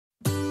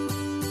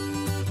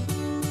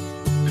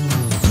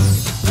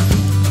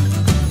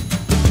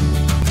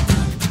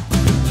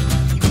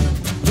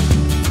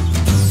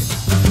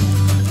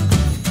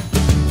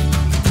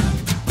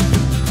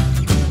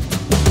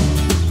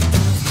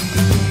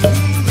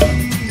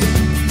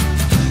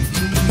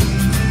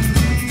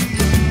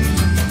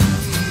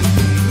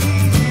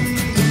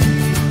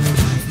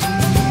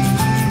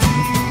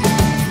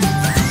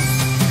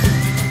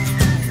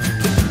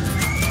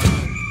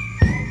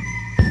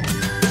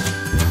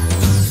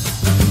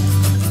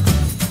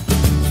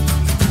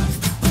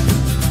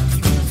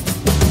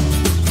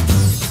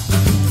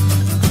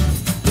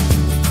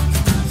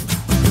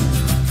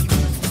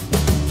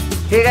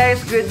Hey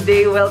guys, good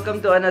day! Welcome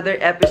to another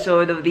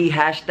episode of the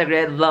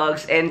 #Red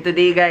Vlogs. And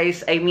today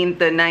guys, I mean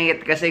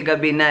tonight kasi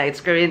gabi na.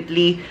 It's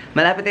currently,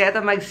 malapit na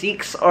yata mag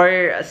 6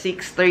 or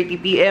 6:30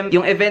 PM.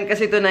 Yung event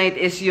kasi tonight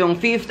is yung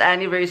 5th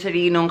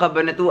anniversary ng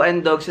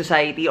Cabananatuan Dog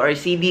Society or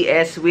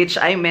CDS, which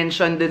I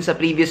mentioned dun sa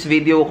previous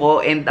video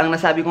ko. And ang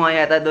nasabi ko nga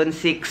yata dun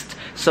 6th.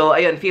 So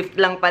ayun, 5th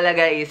lang pala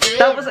guys.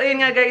 Tapos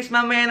ayun nga guys,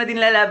 mamaya na din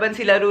lalaban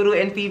sila Ruru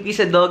and Fifi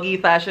sa Doggy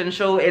Fashion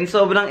Show. And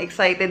sobrang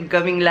excited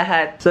kaming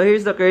lahat. So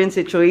here's the current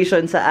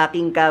situation sa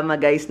aking kama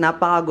guys.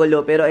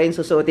 Napakagulo, pero ayun,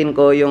 susuotin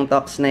ko yung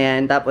tox na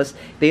yan. Tapos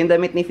ito yung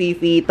damit ni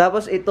Fifi.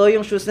 Tapos ito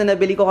yung shoes na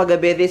nabili ko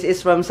kagabi. This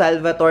is from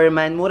Salvatore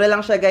man. Mura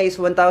lang siya guys,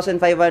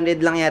 1,500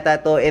 lang yata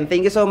to. And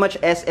thank you so much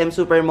SM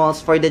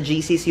Supermalls for the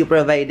GCs you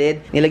provided.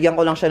 Nilagyan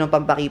ko lang siya ng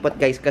pampakipot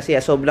guys kasi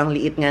sobrang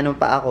liit nga nung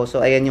paa ko.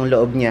 So ayan yung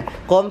loob niya.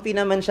 Comfy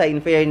naman siya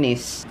in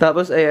fairness.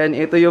 Tapos ayan,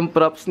 ito yung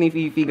props ni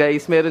Fifi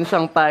guys. Meron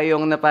siyang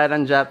payong na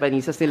parang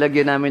Japanese. Tapos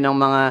nilagyan namin ng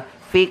mga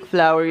fake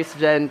flowers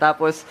dyan.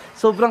 Tapos,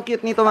 sobrang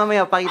cute nito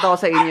mamaya. Pakita ko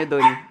sa inyo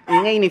dun.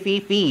 Ingay ni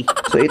Fifi.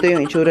 So, ito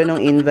yung itsura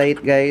ng invite,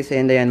 guys.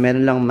 And ayan,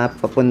 meron lang map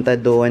papunta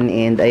doon.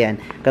 And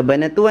ayan,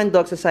 Cabananatuan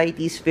Dog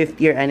Society's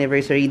 5th year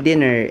anniversary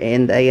dinner.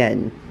 And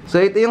ayan. So,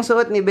 ito yung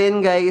suot ni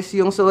Ben, guys.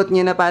 Yung suot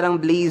niya na parang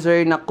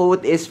blazer na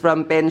coat is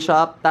from Pen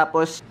Shop.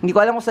 Tapos, hindi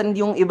ko alam kung saan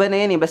yung iba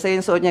na yan eh. Basta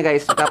yung suot niya,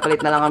 guys.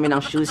 Kapalit na lang kami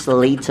ng shoes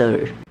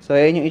later. So,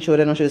 ayan yung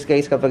itsura ng shoes,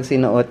 guys, kapag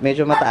sinuot.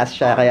 Medyo mataas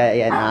siya, kaya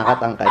ayan,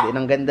 nakakatangkad.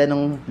 Ang ganda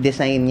ng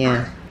design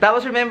niya.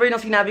 Tapos, remember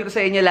nung sinabi ko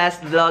sa inyo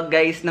last vlog,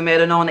 guys, na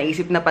meron ako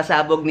naisip na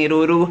pasabog ni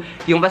Ruru.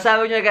 Yung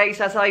pasabog niya, guys,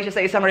 sasakay siya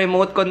sa isang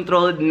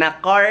remote-controlled na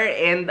car.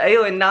 And,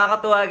 ayun,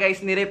 nakakatuwa,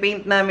 guys.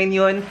 Nirepaint namin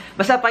yun.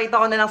 Basta,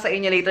 pakita ko na lang sa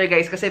inyo later,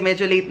 guys, kasi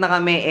medyo late na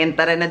kami. And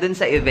tara na dun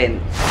sa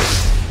event.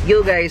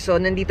 Yo guys, so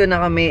nandito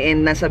na kami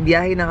and nasa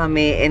biyahe na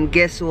kami. And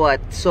guess what?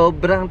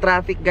 Sobrang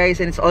traffic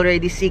guys and it's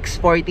already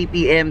 6:40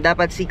 PM.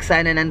 Dapat 6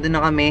 sana nandun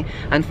na kami.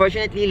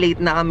 Unfortunately, late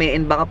na kami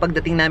and baka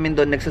pagdating namin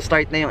doon,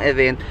 nagsa-start na yung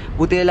event.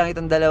 Buti na lang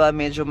itong dalawa,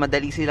 medyo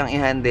madali silang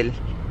i-handle.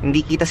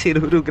 Hindi kita si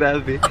Ruru,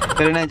 grabe.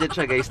 Pero nandyan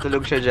siya guys,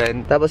 tulog siya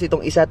dyan. Tapos itong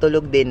isa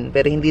tulog din,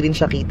 pero hindi rin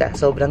siya kita.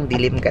 Sobrang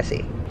dilim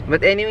kasi.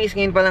 But anyways,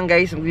 ngayon pa lang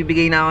guys,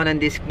 magbibigay na ako ng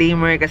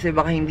disclaimer kasi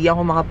baka hindi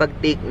ako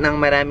makapag-take ng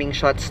maraming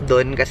shots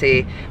doon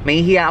kasi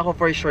mahihiya ako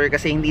for sure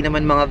kasi hindi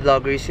naman mga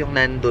vloggers yung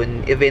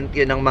nandun. Event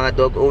yun ng mga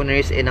dog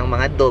owners and ng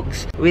mga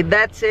dogs. With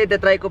that said,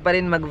 try ko pa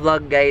rin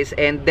mag-vlog guys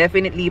and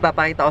definitely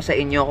papakita ko sa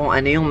inyo kung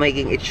ano yung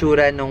magiging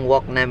itsura ng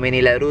walk namin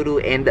nila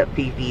Ruru and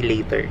Fifi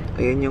later.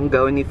 Ayun yung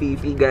gown ni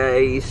Fifi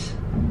guys.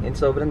 And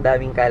sobrang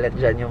daming kalat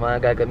dyan yung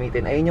mga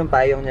gagamitin. Ayun yung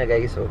payong niya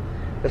guys. So,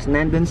 tapos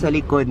nandun sa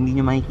likod, hindi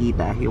nyo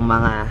makikita yung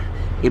mga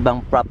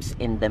ibang props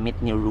and damit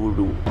ni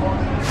Ruru.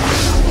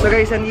 So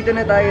guys, nandito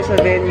na tayo sa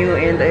venue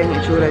and ayun yung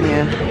itsura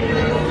niya.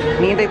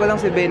 Hinihintay ko lang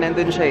si Ben,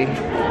 nandun siya eh.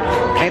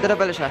 Ay, ito na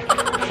pala siya.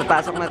 So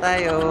pasok na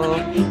tayo.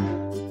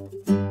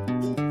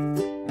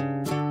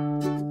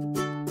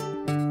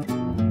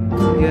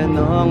 Yan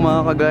no, ang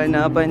mga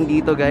kaganapan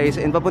dito guys.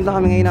 And papunta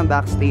kami ngayon ng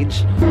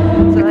backstage.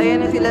 So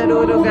ayan na sila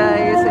Ruru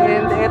guys.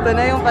 And ito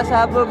na yung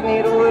pasabog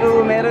ni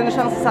Ruru. Meron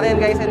siyang sasakyan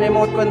guys and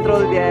remote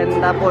control yan.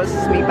 Tapos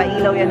may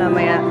pailaw yan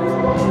namaya.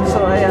 So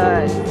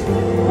ayan.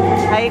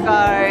 Hi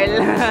Carl.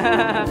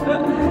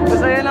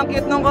 Tapos ayan ang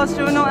cute ng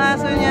costume ng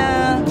aso niya.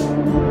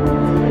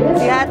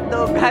 Si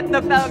Hotdog.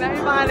 Hotdog tawag na.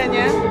 Yung pangalan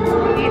niya?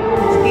 Skip.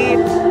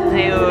 Skip.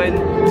 Ayun.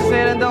 Tapos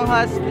meron dong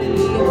husky.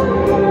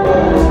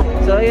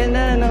 So ayan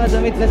na,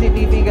 nakadamit na si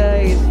Fifi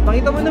guys.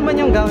 Pakita mo naman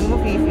yung gown mo,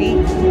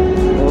 Fifi.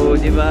 Oh,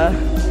 di ba?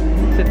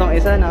 Kasi itong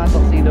isa,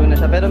 naka-tuxedo na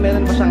siya. Pero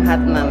meron pa siyang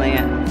hat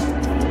mamaya.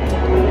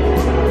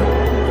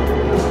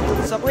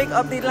 So quick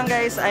update lang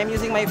guys, I'm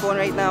using my phone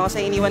right now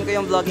kasi iniwan ko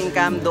yung vlogging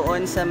cam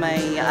doon sa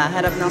may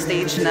harap ng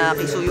stage na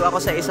kisuyo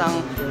ako sa isang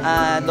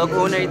dog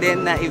owner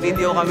din na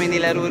i-video kami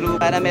nila Ruru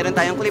para meron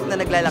tayong clip na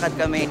naglalakad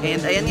kami.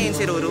 And ayan ngayon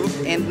si Ruru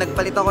and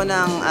nagpalit ako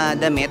ng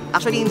damit.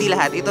 Actually hindi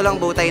lahat, ito lang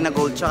bow tie na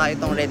gold tsaka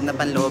itong red na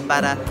panloob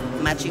para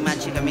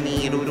matchy-matchy kami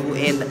ni Ruru.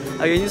 And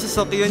ayun yung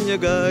sasakyan niya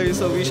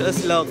guys, so wish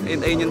us luck. And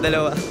ayun yung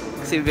dalawa,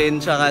 si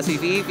Ben tsaka si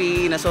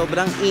Fifi na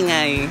sobrang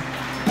ingay.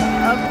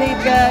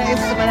 Update guys,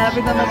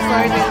 malapit na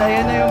mag-start nila.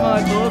 Ayan na yung mga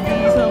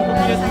doggies, ang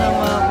cute ng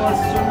mga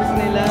costumes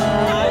nila.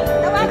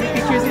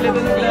 Nag-picture sila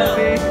doon,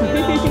 grabe.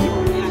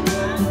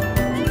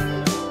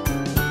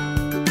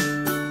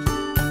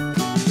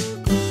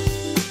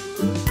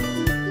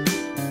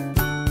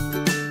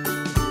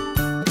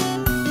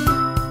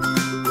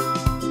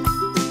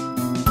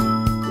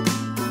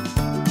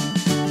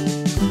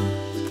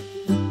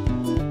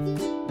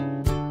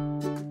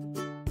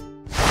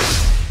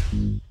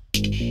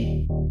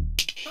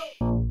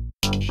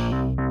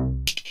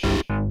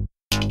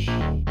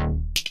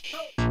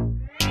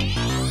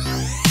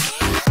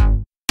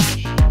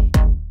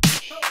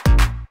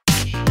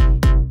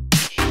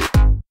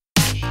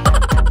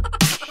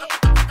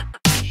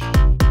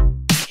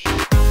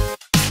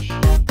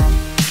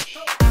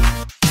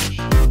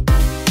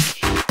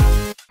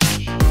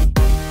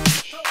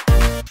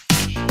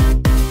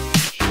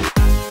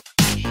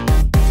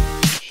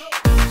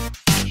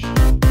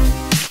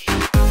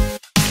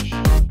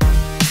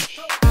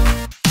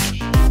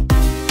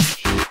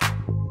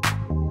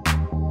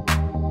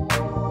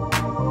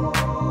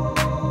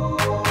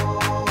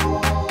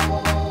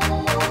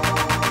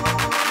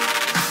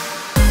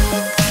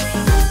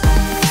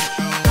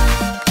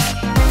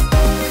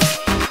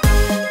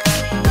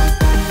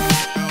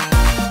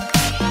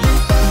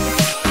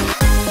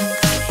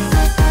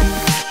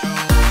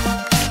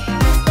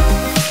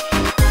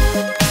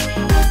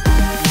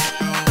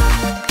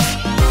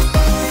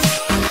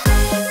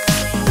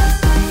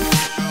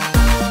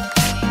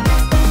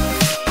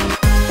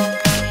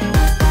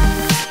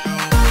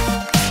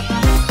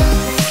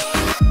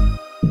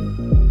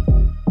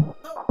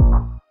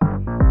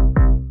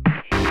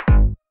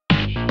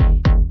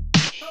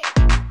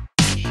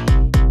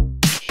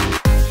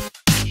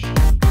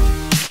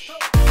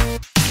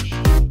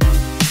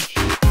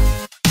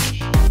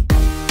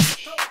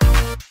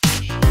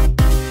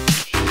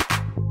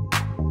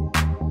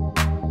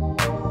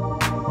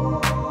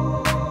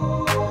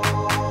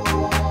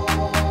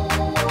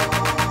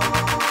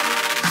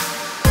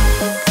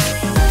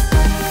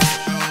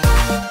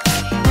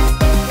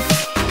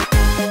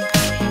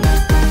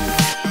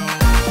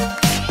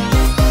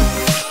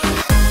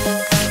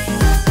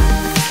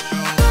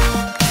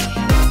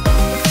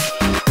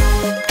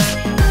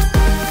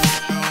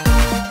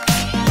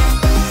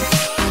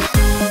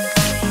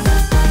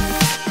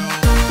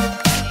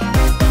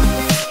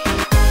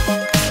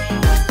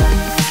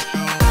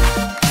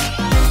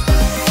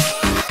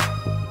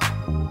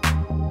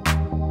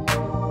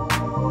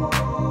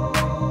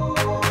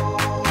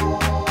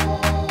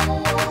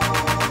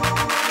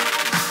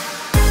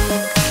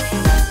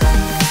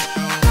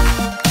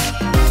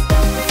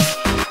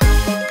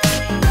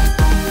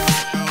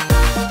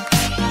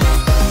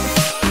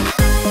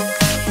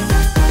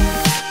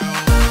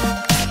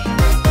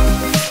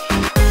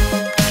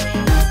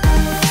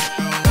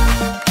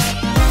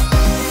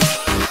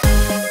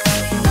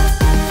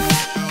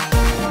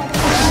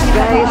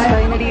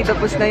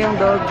 tapos na yung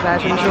dog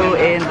fashion show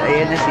and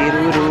ayan na si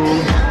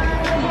Ruru.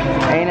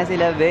 Ayan na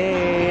sila,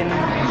 Ben.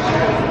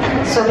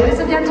 So,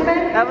 ladies and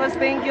gentlemen. Tapos,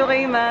 thank you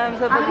kay ma'am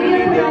sa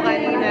pag-video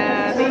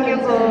kanina. Thank you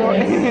po.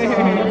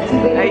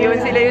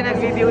 Ayun, sila yung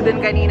nag-video dun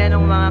kanina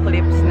ng mga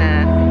clips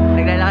na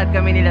naglalakad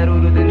kami nila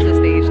Ruru dun sa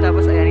stage.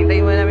 Tapos, ayan,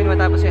 hintayin mo namin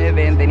matapos yung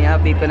event. And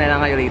i-update ko na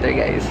lang kayo later,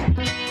 guys.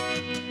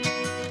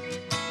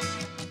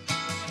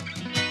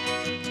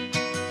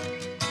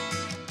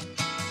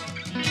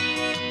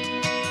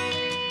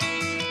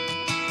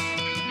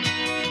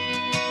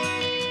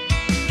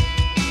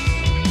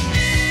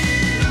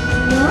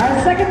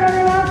 Our second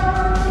runner-up,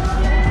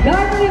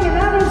 garnering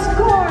another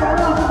score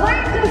of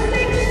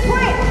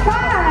 96.5.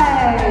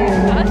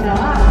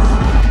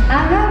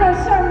 Another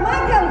Sir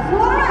Michael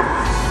Flores.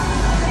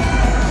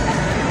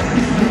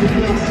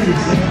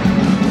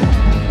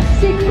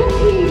 Si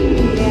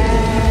Cookie. Yeah,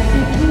 si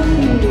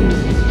Cookie.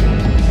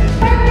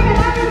 Garnering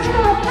another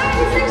score of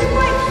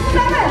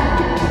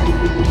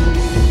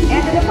 96.7.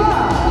 And in the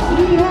ball,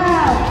 we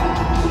have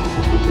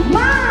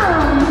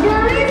Mom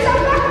Yurisa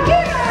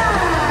Makira.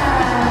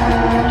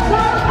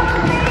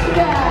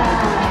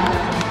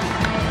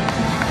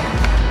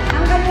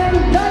 Ang kanyang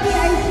doggy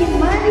ay si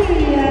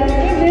Manny at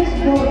English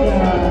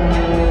Bulldog.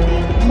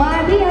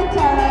 Manny at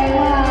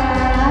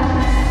Taiwan,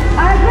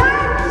 our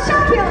grand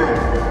champion.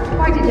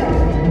 Party dog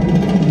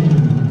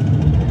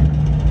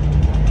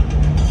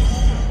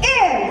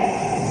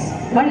is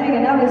running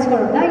an average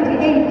score of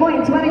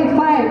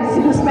 98.25.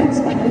 Suspense.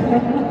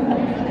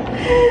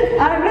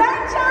 Our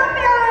grand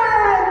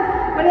champion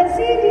for the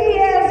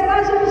CDS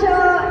Fashion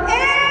Show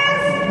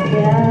is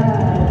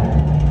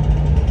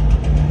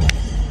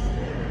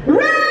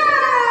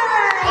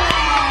right!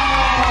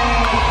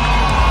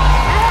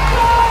 And of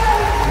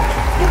course,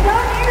 the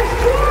dog is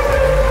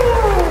Ruru!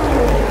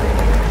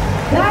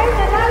 Guys,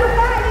 nanalo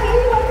ka,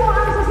 iiwan mo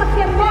ang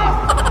sasakyan mo!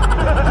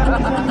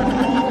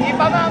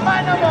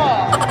 Ipamamana mo!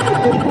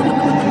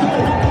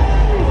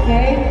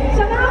 Okay?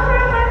 So now for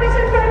our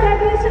Mr.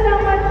 Fernandez,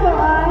 salamat po.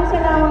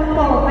 Salamat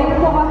po. Kayo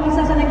po ang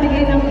isa sa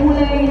nagbigay ng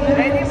kulay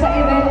sa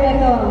event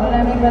nito.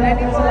 Maraming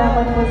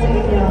salamat po sa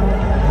inyo.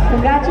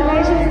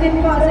 Congratulations din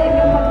po sa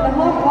inyong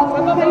paglahok. Huwag po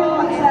kayong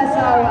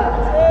magsasawa.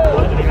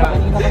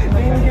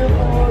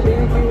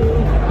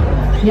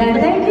 Yan,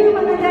 thank you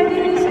mga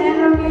daddies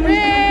and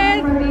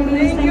mommies.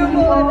 Thank you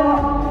po.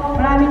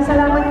 Maraming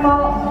salamat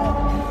po.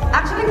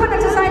 Actually po,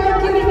 nagsasilent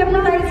queuing na po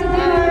tayo sa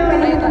dinner.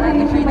 Pwede po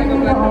natin siya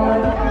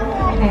magluloon.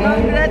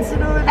 Congrats,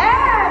 Ruru!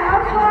 And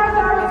of course,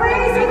 our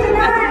praise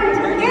tonight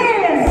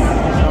is...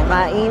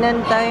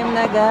 Kainan time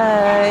na,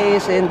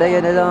 guys! And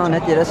ayun na lang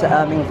natira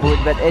sa aming food.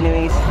 But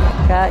anyways,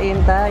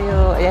 kain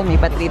tayo. Ayan, may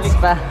pa-treats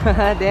pa.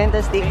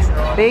 Dentastix.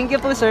 Thank you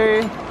po,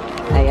 sir!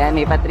 Ayan,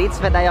 may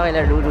pa-treats pa tayo kay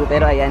Ruru.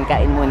 Pero ayan,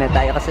 kain muna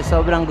tayo kasi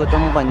sobrang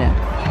gutom ko na.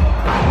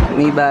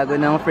 May bago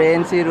ng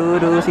friend si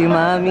Ruru, si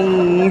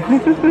Mami.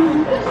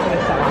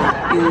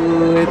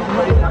 Cute!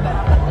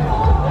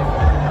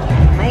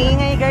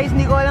 Maingay, guys,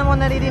 hindi ko alam kung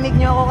naririnig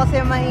nyo ako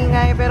kasi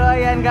maingay. Pero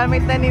ayan,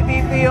 gamit na ni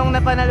Fifi yung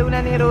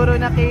napanalunan ni Ruru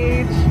na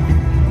cage.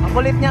 Ang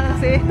kulit niya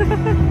kasi.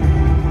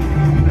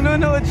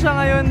 Nunood siya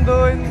ngayon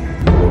dun.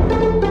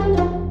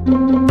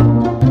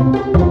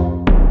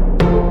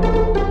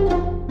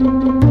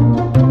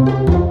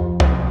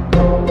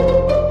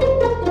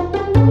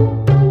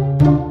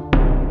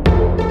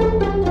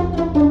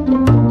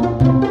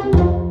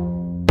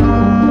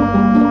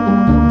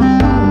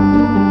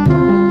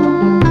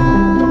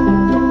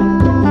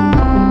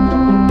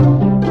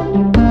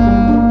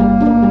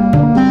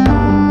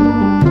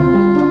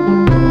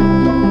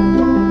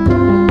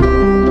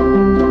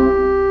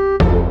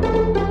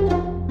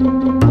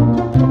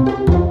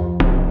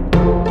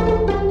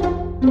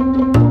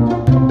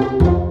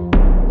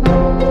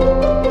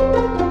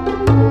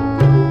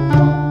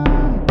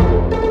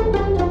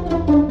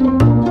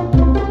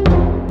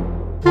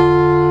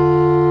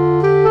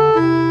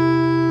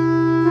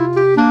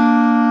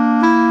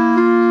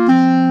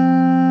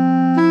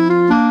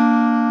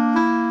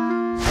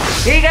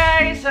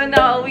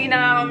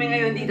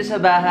 Sa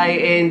bahay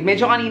and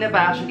medyo kanina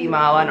pa actually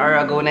mga 1 hour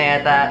ago na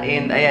yata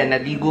and ayan,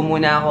 naligo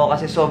muna ako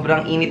kasi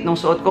sobrang init nung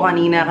suot ko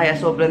kanina kaya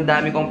sobrang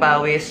dami kong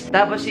pawis.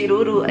 Tapos si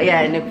Ruru,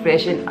 ayan,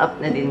 nag-freshen up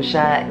na din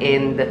siya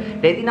and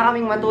ready na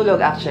kaming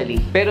matulog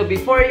actually. Pero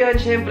before yon,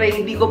 syempre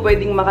hindi ko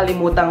pwedeng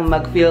makalimutang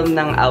mag-film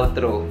ng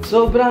outro.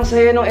 Sobrang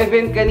saya nung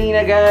event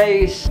kanina,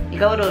 guys.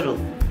 Ikaw, Ruru,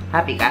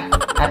 happy ka?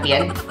 Happy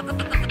yan?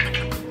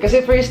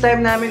 Kasi first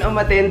time namin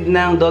umattend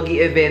ng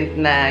doggy event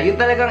na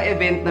yun talagang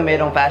event na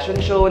merong fashion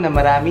show, na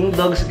maraming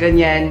dogs,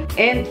 ganyan.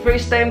 And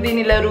first time din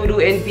nila Ruru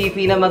and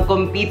Fifi na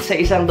mag-compete sa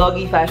isang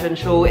doggy fashion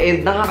show.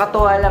 And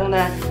nakakatuwa lang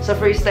na sa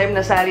first time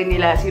na sali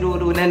nila si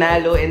Ruru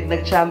nanalo and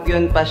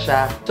nag-champion pa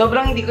siya.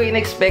 Sobrang hindi ko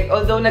in-expect,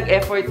 although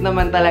nag-effort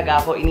naman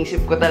talaga ako.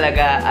 Inisip ko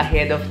talaga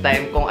ahead of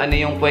time kung ano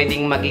yung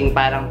pwedeng maging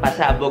parang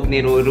pasabog ni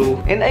Ruru.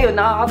 And ayun,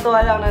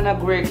 nakakatuwa lang na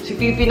nag-work. Si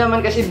Fifi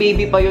naman kasi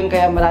baby pa yun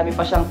kaya marami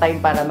pa siyang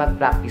time para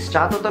mag-practice.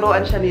 Tsaka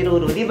tuturuan siya ni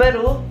Ruru. Di ba,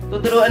 Ru?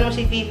 Tuturuan mo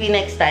si Fifi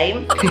next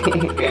time?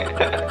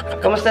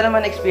 Kamusta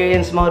naman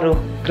experience mo, Ru?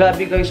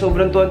 Grabe guys,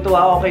 sobrang tuwan-tuwa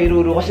ako kay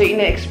Ruru kasi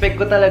ine-expect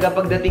ko talaga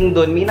pagdating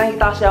doon. May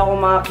nakita kasi ako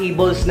mga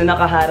cables na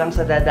nakaharang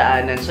sa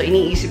dadaanan. So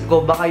iniisip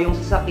ko baka yung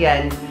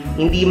sasakyan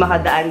hindi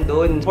makadaan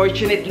doon.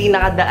 Fortunately,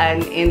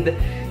 nakadaan and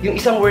yung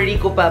isang worry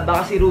ko pa,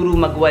 baka si Ruru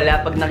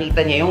magwala pag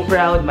nakita niya yung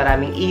crowd,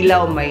 maraming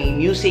ilaw, may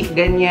music,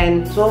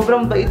 ganyan.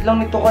 Sobrang bait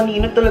lang nito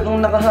kanina, talagang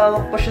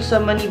nakahawak pa siya sa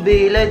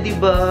manibela,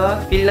 diba?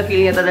 Feel na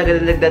feel niya talaga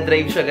na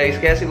nagdadrive siya guys,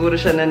 kaya siguro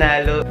siya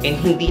nanalo. And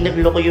hindi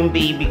nagloko yung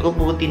baby ko,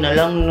 buti na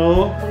lang,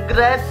 no?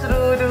 Congrats,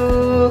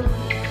 Ruru!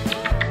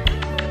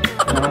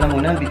 Ano na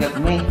muna, bigat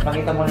mo eh.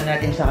 Pakita muna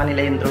natin sa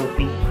kanila yung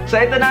trophy. So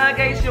ito na nga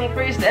guys, yung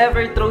first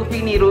ever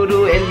trophy ni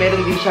Ruru and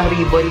meron din siyang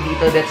ribbon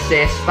dito that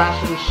says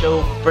Fashion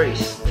Show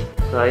First.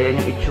 So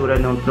ayan yung itsura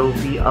ng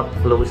trophy up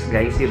close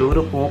guys. Si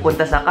Ruru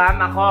pumupunta sa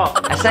kama ko.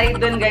 Aside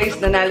dun guys,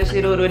 nanalo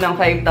si Ruru ng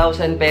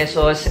 5,000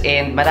 pesos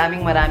and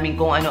maraming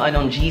kung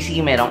ano-anong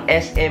GC. Merong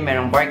SM,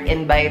 merong Bark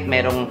and Bite,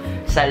 merong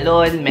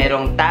salon,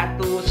 merong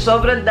tattoo.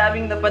 Sobrang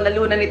daming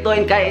napanalunan nito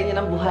and kaya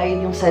niya nang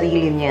buhayin yung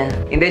sarili niya.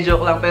 Hindi,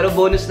 joke lang. Pero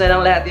bonus na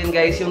lang lahat yun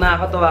guys. Yung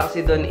nakakatawa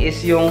kasi dun is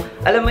yung,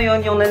 alam mo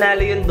yun, yung nanalo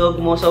yung dog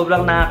mo,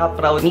 sobrang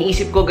nakaka-proud.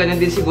 Niisip ko ganun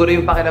din siguro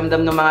yung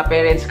pakiramdam ng mga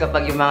parents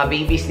kapag yung mga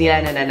babies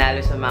nila na nanalo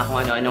sa mga kung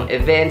ano-anong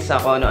events, sa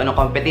kung ano-anong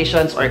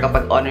competitions, or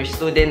kapag honor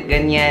student,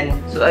 ganyan.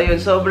 So ayun,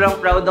 sobrang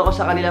proud ako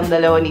sa kanilang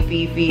dalawa ni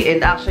Fifi.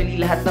 And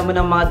actually, lahat naman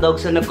ng mga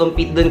dogs na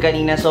nag-compete dun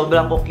kanina,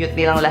 sobrang cute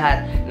nilang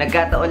lahat.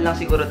 Nagkataon lang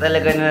siguro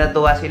talaga na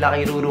natuwa sila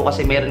kay Ruru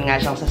kasi meron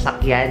nga siyang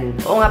sasakyan.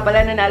 Oo nga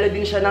pala, nanalo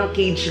din siya ng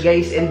cage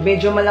guys. And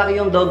medyo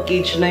malaki yung dog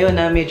cage na yun,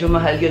 medyo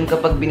mahal yun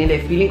kapag binili.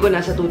 Feeling ko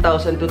nasa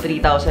 2,000 to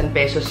 3,000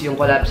 pesos yung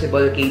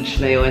collapsible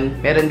cage na yun.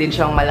 Meron din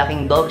siyang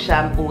malaking dog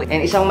shampoo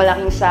and isang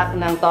malaking sack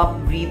ng top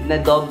breed na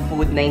dog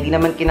food na hindi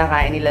naman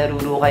kinakain nila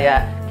Ruru,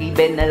 kaya kay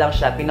Ben na lang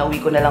siya.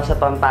 Pinauwi ko na lang sa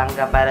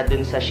Pampanga para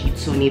dun sa Shih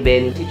Tzu ni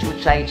Ben, si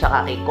Chuchay,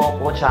 tsaka kay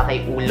Coco, tsaka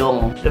kay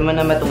Ulong. Gusto mo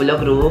na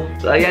matulog, Ru?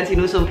 So ayan,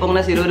 sinusumpong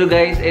na si Ruru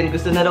guys and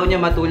gusto na raw niya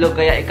matulog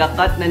kaya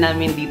ikakat na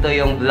namin dito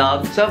yung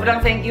vlog.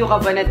 Sobrang thank you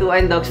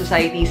Cabananatuan Dog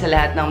Society sa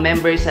lahat ng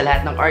members, sa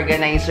lahat ng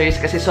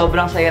organizers kasi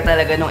sobrang saya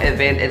talaga ng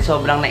event and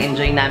sobrang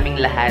na-enjoy naming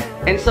lahat.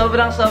 And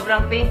sobrang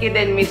thank you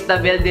din Miss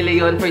Tabel De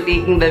Leon for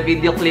taking the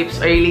video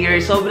clips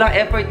earlier. Sobrang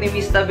effort ni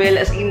Miss Tabel,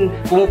 as in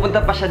pumupunta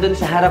pa siya dun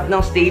sa harap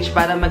ng stage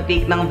para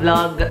mag-take ng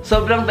vlog.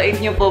 Sobrang bait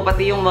niyo po,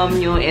 pati yung mom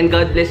niyo, and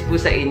God bless po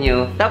sa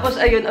inyo. Tapos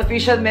ayun,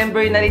 official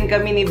member na rin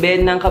kami ni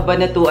Ben ng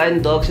Cabananatuan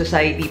Dog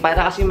Society.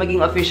 Para kasi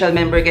maging official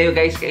member kayo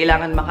guys,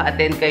 kailangan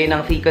maka-attend kayo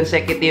ng 3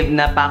 consecutive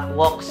na pack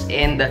walks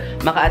and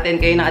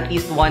maka-attend kayo ng at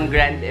least 1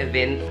 grand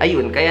event.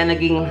 Ayun, kaya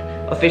naging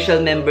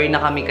official member na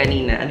kami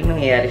kanina. Anong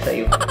nangyayari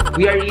sa'yo?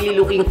 We are really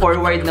looking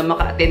forward na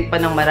maka-attend pa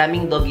ng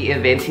maraming doggy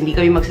events. Hindi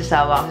kami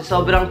magsasawa kasi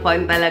sobrang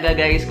fun talaga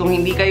guys. Kung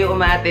hindi kayo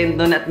uma-attend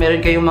nun at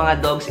meron kayong mga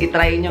dogs,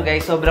 itry nyo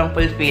guys. Sobrang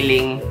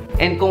fulfilling.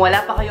 And kung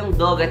wala pa kayong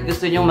dog at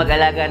gusto nyong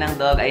mag-alaga ng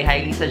dog, I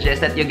highly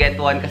suggest that you get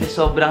one kasi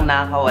sobrang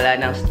nakakawala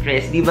ng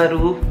stress. Di ba,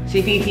 Ru?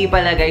 Si Fifi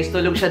pala guys,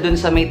 tulog siya dun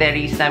sa may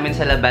terrace namin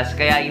sa labas.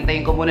 Kaya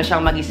hintayin ko muna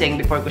siyang magising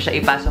before ko siya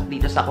ipasok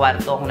dito sa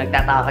kwarto kung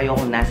nagtataka kayo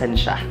kung nasan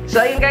siya.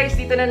 So ayun guys,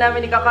 dito na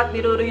namin ikakat ni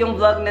Ruru yung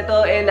vlog na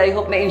to and I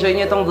hope na-enjoy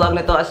nyo itong vlog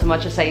na to as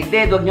much as I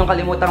did. Huwag nyong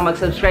kalimutang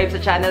mag-subscribe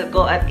sa channel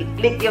ko at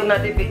i-click yung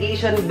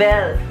notification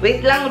bell. Wait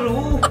lang,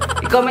 Ru!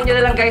 I-comment nyo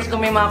na lang guys kung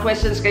may mga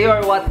questions kayo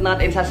or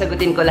whatnot and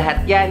sasagutin ko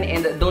lahat yan.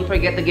 And don't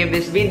forget to give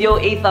this video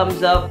a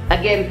thumbs up.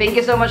 Again, thank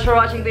you so much for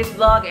watching this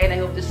vlog and I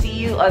hope to see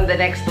you on the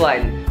next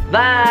one.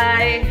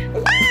 Bye!